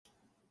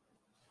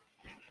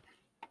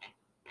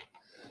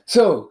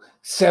So,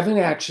 7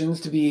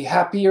 actions to be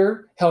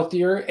happier,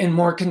 healthier, and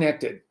more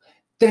connected.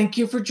 Thank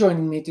you for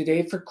joining me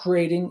today for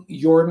creating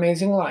your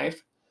amazing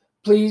life.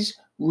 Please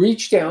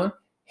reach down,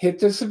 hit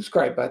the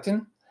subscribe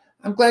button.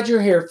 I'm glad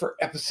you're here for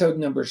episode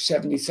number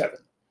 77.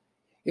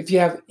 If you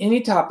have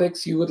any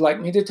topics you would like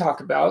me to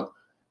talk about,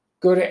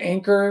 go to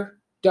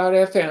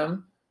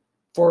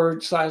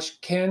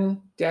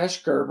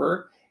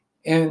anchor.fm/Ken-Gerber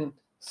and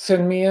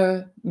send me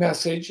a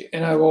message,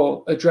 and I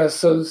will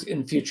address those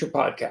in future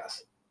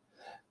podcasts.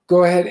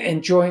 Go ahead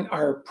and join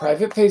our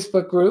private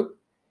Facebook group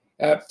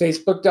at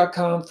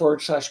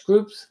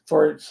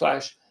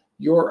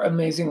facebook.com/groups/Your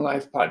Amazing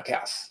Life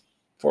Podcast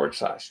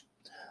 /.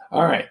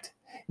 All right.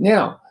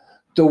 Now,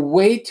 the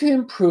way to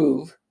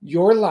improve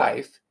your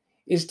life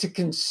is to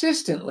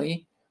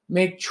consistently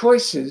make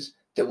choices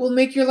that will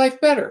make your life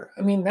better.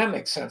 I mean, that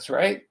makes sense,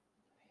 right?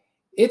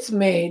 It's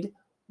made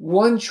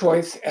one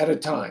choice at a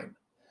time.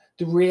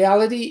 The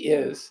reality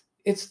is,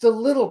 it's the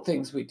little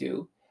things we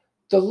do,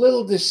 the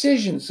little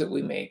decisions that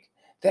we make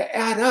that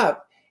add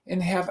up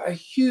and have a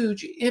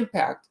huge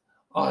impact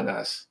on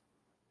us.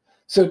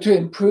 So to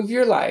improve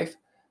your life,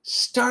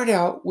 start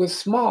out with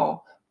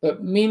small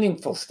but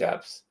meaningful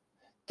steps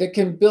that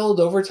can build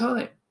over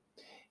time.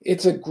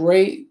 It's a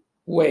great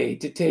way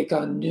to take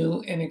on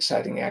new and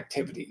exciting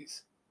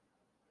activities.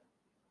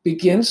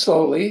 Begin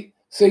slowly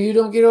so you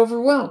don't get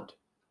overwhelmed.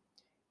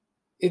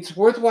 It's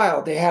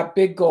worthwhile to have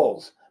big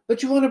goals,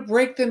 but you want to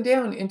break them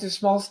down into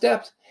small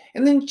steps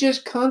and then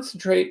just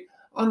concentrate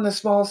on the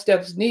small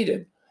steps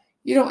needed.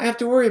 You don't have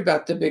to worry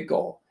about the big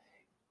goal.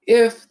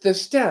 If the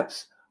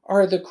steps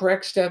are the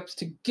correct steps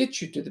to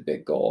get you to the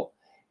big goal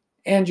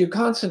and you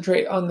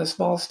concentrate on the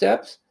small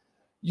steps,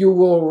 you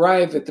will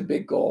arrive at the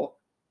big goal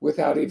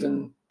without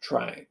even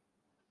trying.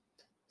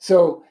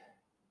 So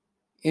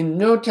in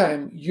no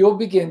time, you'll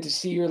begin to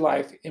see your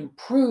life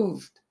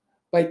improved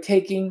by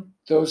taking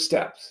those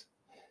steps.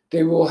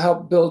 They will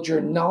help build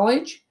your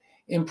knowledge,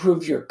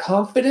 improve your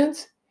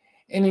confidence,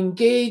 and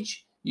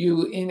engage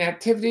you in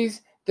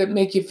activities that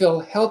make you feel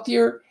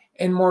healthier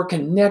and more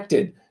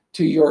connected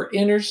to your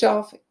inner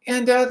self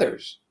and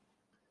others.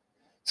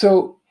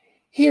 So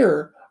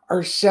here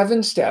are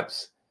 7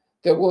 steps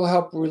that will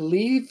help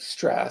relieve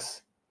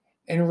stress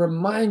and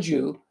remind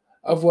you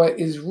of what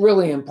is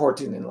really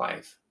important in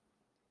life.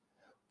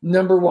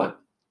 Number 1,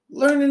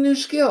 learn a new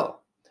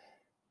skill.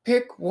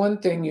 Pick one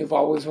thing you've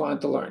always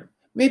wanted to learn.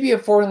 Maybe a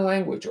foreign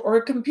language or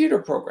a computer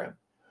program.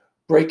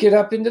 Break it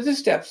up into the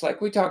steps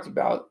like we talked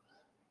about,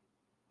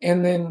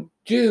 and then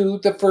do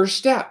the first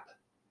step.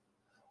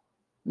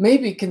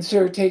 Maybe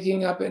consider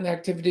taking up an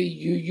activity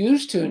you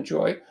used to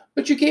enjoy,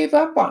 but you gave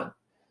up on.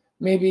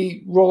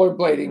 Maybe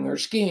rollerblading or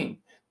skiing.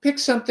 Pick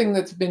something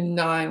that's been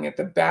gnawing at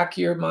the back of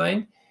your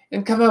mind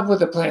and come up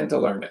with a plan to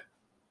learn it.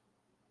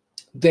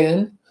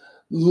 Then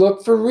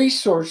look for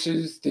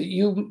resources that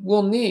you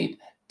will need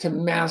to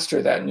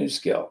master that new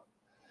skill.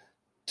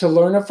 To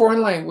learn a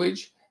foreign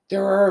language,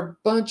 there are a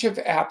bunch of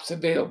apps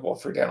available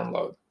for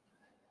download.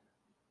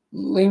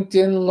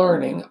 LinkedIn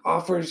Learning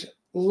offers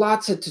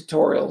lots of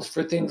tutorials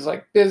for things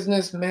like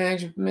business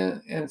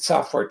management and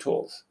software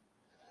tools.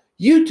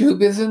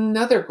 YouTube is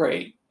another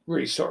great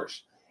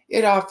resource.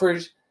 It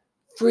offers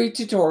free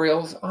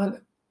tutorials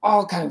on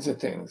all kinds of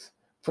things,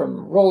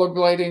 from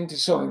rollerblading to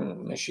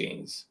sewing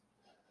machines.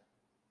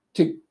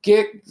 To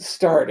get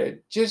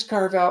started, just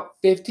carve out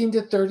 15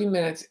 to 30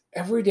 minutes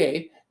every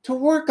day to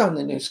work on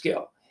the new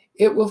skill.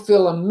 It will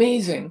feel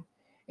amazing,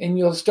 and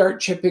you'll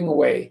start chipping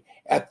away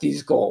at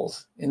these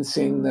goals and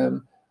seeing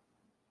them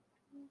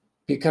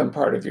become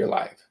part of your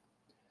life.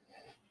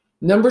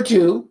 Number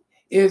 2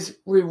 is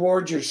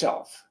reward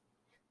yourself.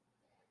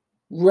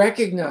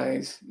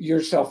 Recognize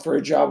yourself for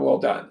a job well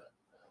done.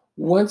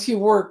 Once you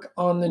work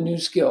on the new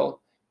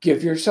skill,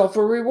 give yourself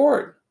a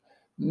reward.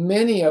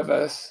 Many of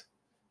us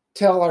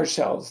tell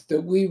ourselves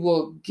that we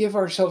will give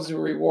ourselves a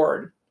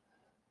reward,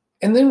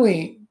 and then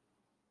we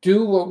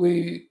do what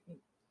we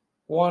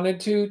wanted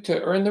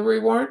to earn the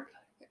reward,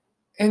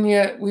 and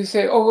yet we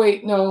say, oh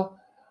wait, no,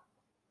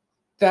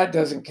 that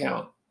doesn't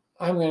count.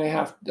 I'm going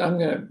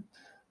to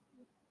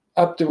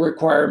up the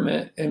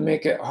requirement and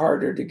make it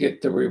harder to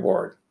get the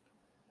reward.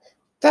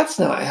 That's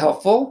not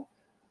helpful.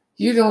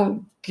 You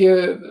don't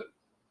give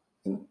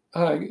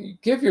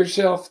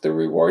yourself the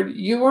reward.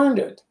 You earned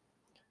it.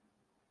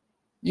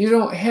 You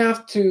don't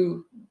have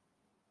to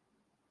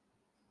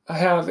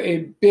have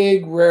a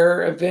big,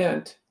 rare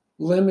event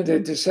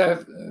limited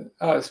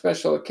to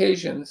special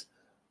occasions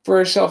for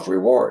a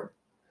self-reward.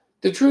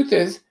 The truth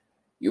is,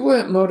 you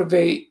wouldn't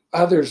motivate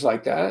others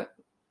like that,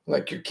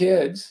 like your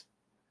kids.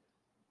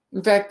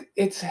 In fact,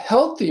 it's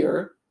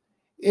healthier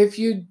if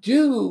you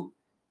do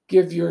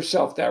give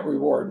yourself that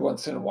reward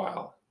once in a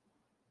while.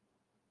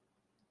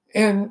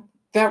 And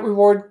that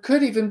reward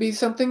could even be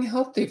something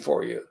healthy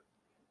for you,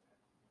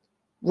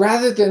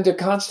 rather than to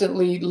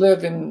constantly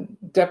live in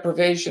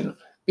deprivation.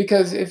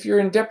 Because if you're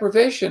in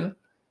deprivation,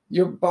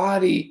 your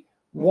body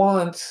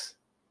wants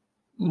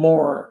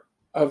more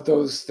of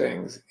those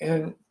things,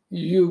 and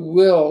you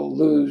will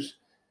lose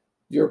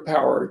your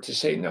power to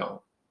say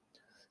no.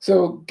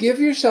 So give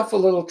yourself a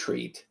little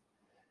treat.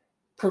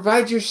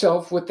 Provide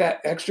yourself with that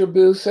extra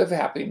boost of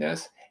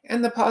happiness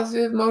and the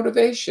positive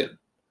motivation.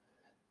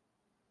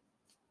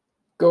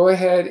 Go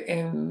ahead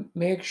and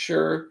make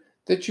sure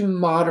that you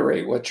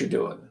moderate what you're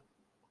doing.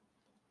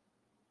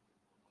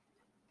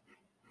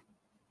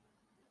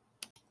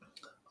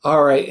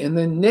 All right, and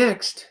then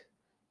next,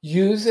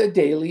 use a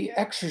daily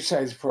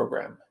exercise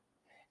program.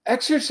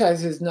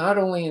 Exercise is not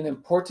only an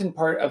important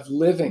part of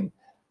living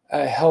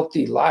a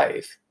healthy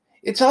life,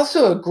 it's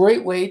also a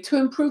great way to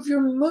improve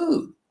your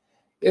mood.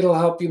 It'll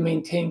help you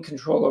maintain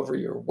control over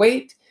your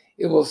weight,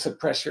 it will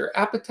suppress your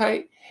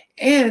appetite,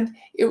 and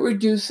it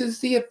reduces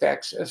the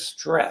effects of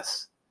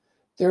stress.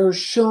 There are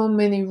so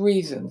many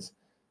reasons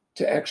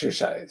to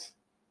exercise.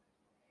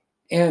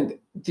 And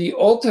the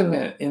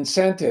ultimate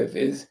incentive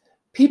is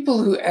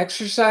people who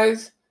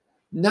exercise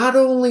not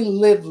only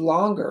live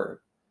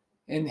longer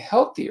and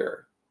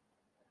healthier,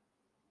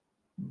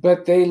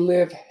 but they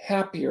live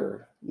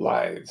happier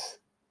lives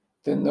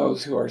than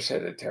those who are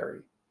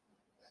sedentary.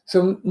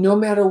 So no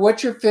matter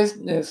what your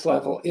fitness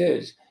level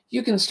is,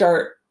 you can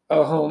start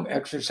a home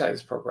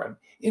exercise program.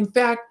 In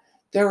fact,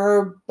 there are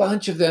a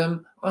bunch of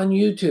them on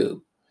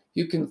YouTube.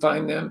 You can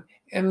find them,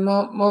 and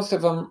most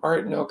of them are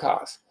at no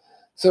cost.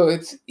 So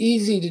it's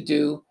easy to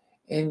do,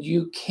 and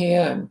you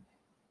can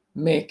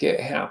make it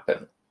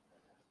happen.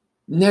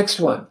 Next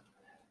one,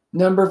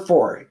 number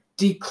 4,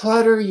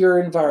 declutter your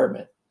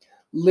environment.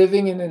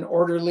 Living in an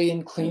orderly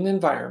and clean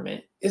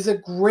environment is a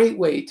great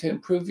way to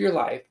improve your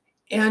life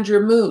and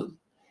your mood.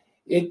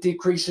 It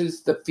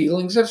decreases the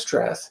feelings of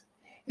stress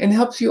and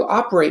helps you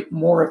operate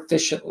more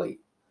efficiently.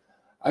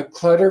 A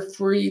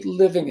clutter-free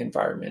living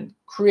environment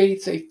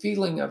creates a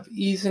feeling of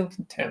ease and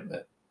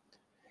contentment,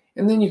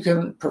 and then you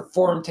can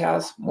perform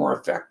tasks more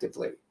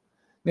effectively.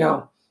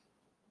 Now,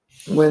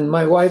 when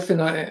my wife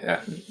and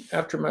I,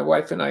 after my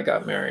wife and I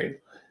got married,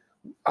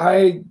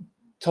 I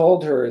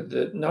told her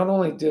that not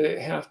only did it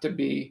have to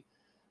be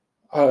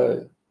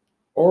a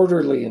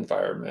orderly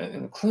environment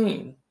and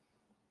clean,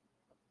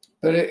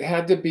 but it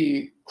had to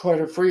be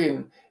clutter free,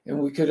 and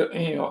we could,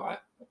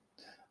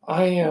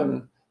 I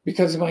am,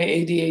 because of my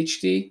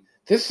ADHD,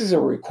 this is a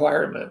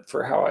requirement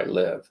for how I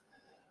live.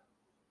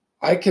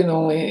 I can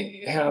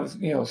only have,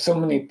 so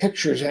many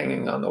pictures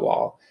hanging on the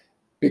wall,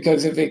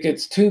 because if it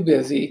gets too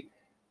busy,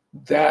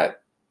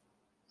 that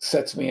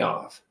sets me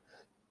off.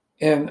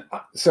 And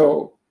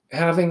so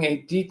having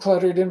a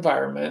decluttered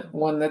environment,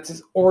 one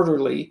that's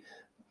orderly,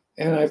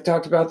 and I've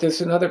talked about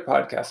this in other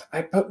podcasts,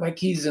 I put my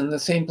keys in the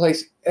same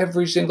place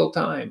every single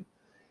time.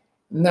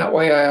 And that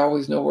way I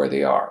always know where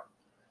they are.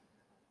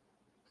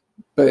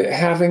 But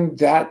having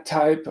that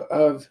type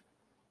of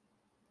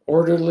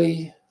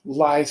orderly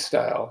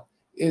lifestyle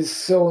is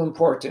so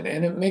important,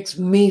 and it makes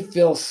me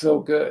feel so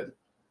good.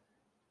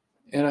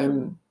 And I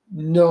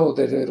know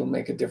that it'll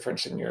make a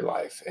difference in your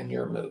life and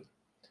your mood.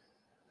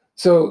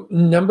 So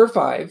number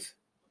 5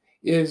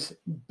 is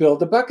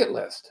build a bucket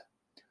list.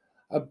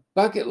 A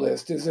bucket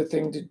list is a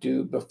thing to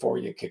do before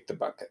you kick the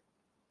bucket.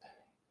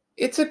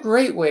 It's a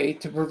great way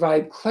to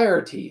provide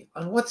clarity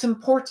on what's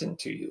important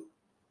to you.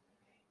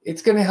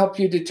 It's going to help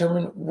you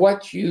determine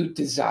what you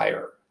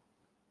desire.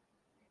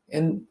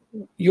 And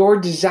your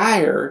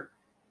desire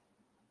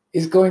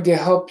is going to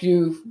help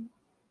you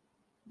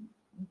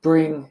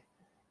bring,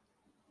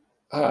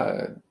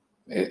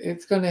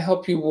 it's going to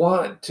help you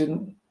want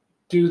to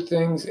do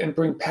things and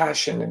bring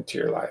passion into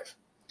your life.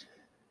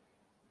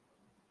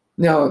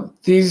 Now,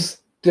 these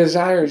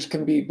desires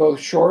can be both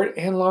short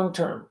and long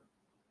term.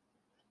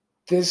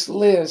 This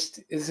list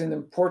is an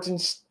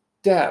important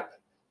step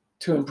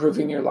to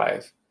improving your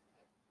life,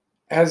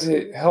 as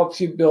it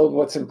helps you build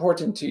what's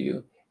important to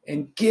you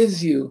and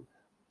gives you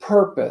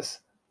purpose,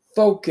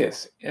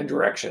 focus, and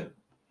direction.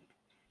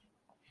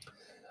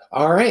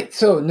 All right,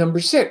 so number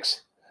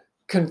 6,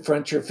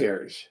 confront your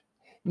fears.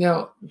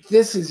 Now,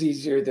 this is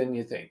easier than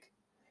you think.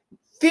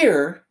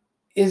 Fear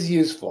is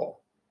useful.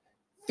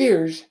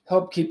 Fears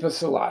help keep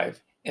us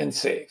alive and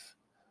safe.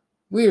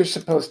 We are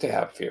supposed to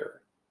have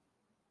fear.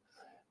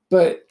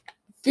 But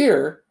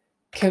fear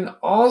can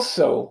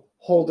also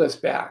hold us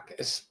back,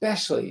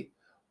 especially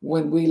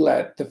when we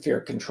let the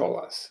fear control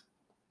us.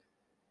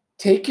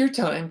 Take the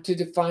time to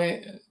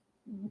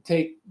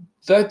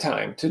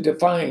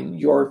define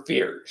your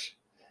fears.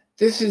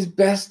 This is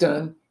best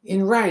done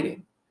in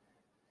writing.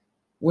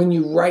 When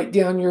you write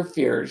down your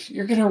fears,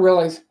 you're going to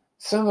realize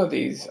some of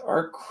these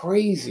are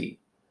crazy,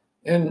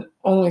 and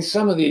only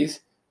some of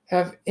these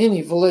have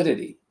any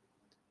validity.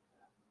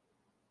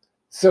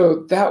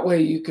 So that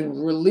way you can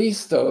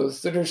release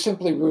those that are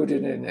simply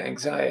rooted in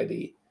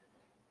anxiety,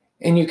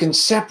 and you can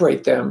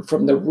separate them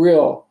from the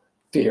real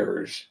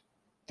fears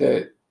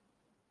that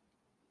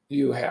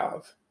you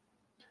have.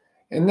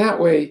 And that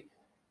way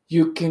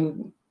you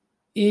can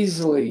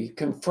easily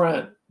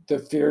confront the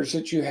fears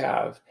that you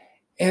have,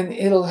 and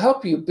it'll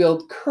help you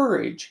build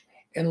courage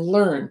and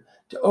learn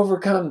to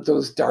overcome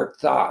those dark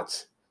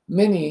thoughts,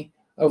 many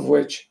of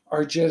which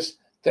are just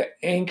the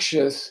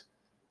anxious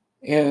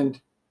and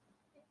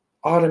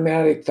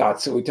automatic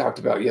thoughts that we talked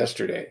about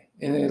yesterday.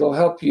 And it'll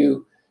help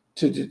you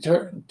to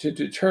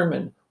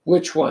determine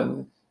which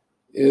one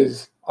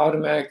is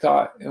automatic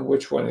thought and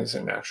which one is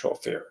an actual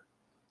fear.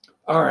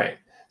 All right.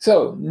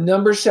 So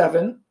number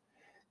 7,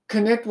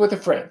 connect with a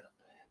friend.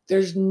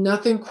 There's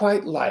nothing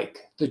quite like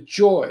the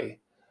joy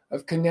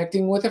of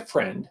connecting with a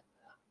friend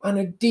on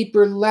a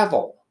deeper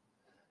level.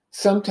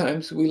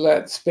 Sometimes we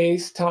let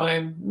space,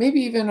 time,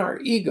 maybe even our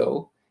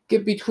ego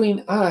get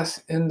between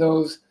us and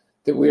those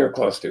that we are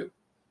close to.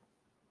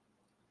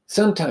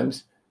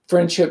 Sometimes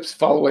friendships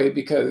fall away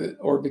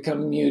or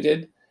become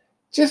muted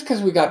just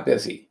because we got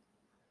busy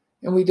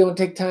and we don't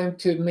take time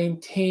to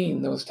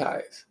maintain those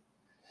ties.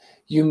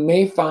 You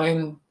may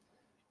find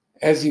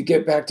as you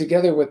get back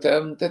together with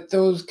them that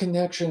those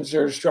connections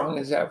are as strong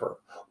as ever,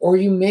 or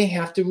you may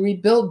have to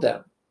rebuild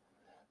them.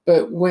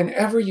 But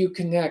whenever you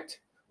connect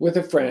with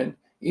a friend,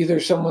 either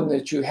someone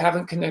that you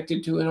haven't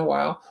connected to in a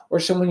while or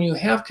someone you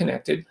have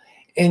connected,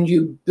 and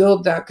you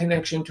build that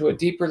connection to a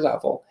deeper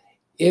level,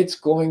 it's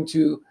going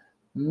to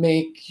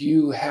make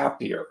you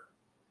happier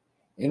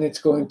and it's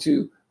going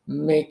to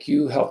make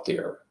you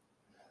healthier.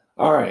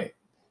 All right.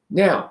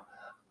 Now,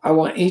 I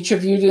want each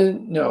of you to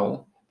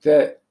know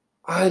that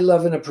I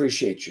love and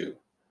appreciate you.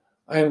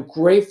 I am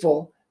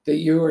grateful that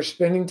you are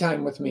spending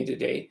time with me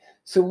today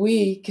so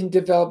we can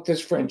develop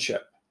this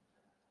friendship.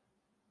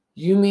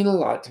 You mean a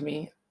lot to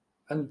me.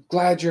 I'm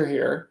glad you're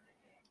here.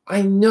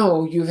 I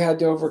know you've had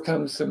to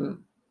overcome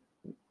some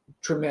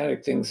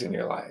traumatic things in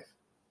your life.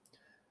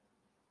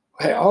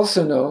 I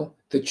also know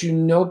that you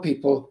know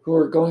people who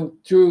are going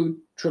through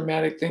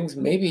traumatic things,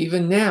 maybe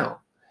even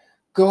now.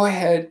 Go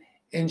ahead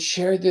and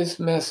share this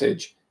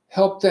message.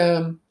 Help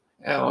them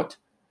out.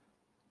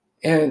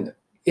 And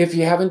if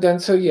you haven't done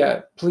so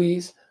yet,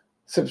 please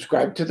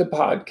subscribe to the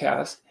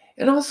podcast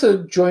and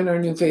also join our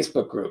new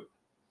Facebook group.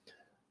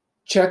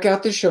 Check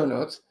out the show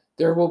notes.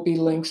 There will be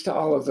links to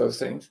all of those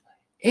things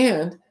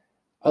and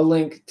a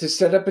link to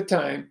set up a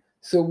time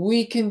so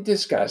we can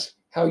discuss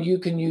how you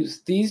can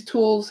use these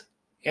tools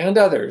and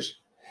others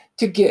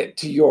to get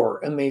to your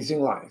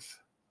amazing life.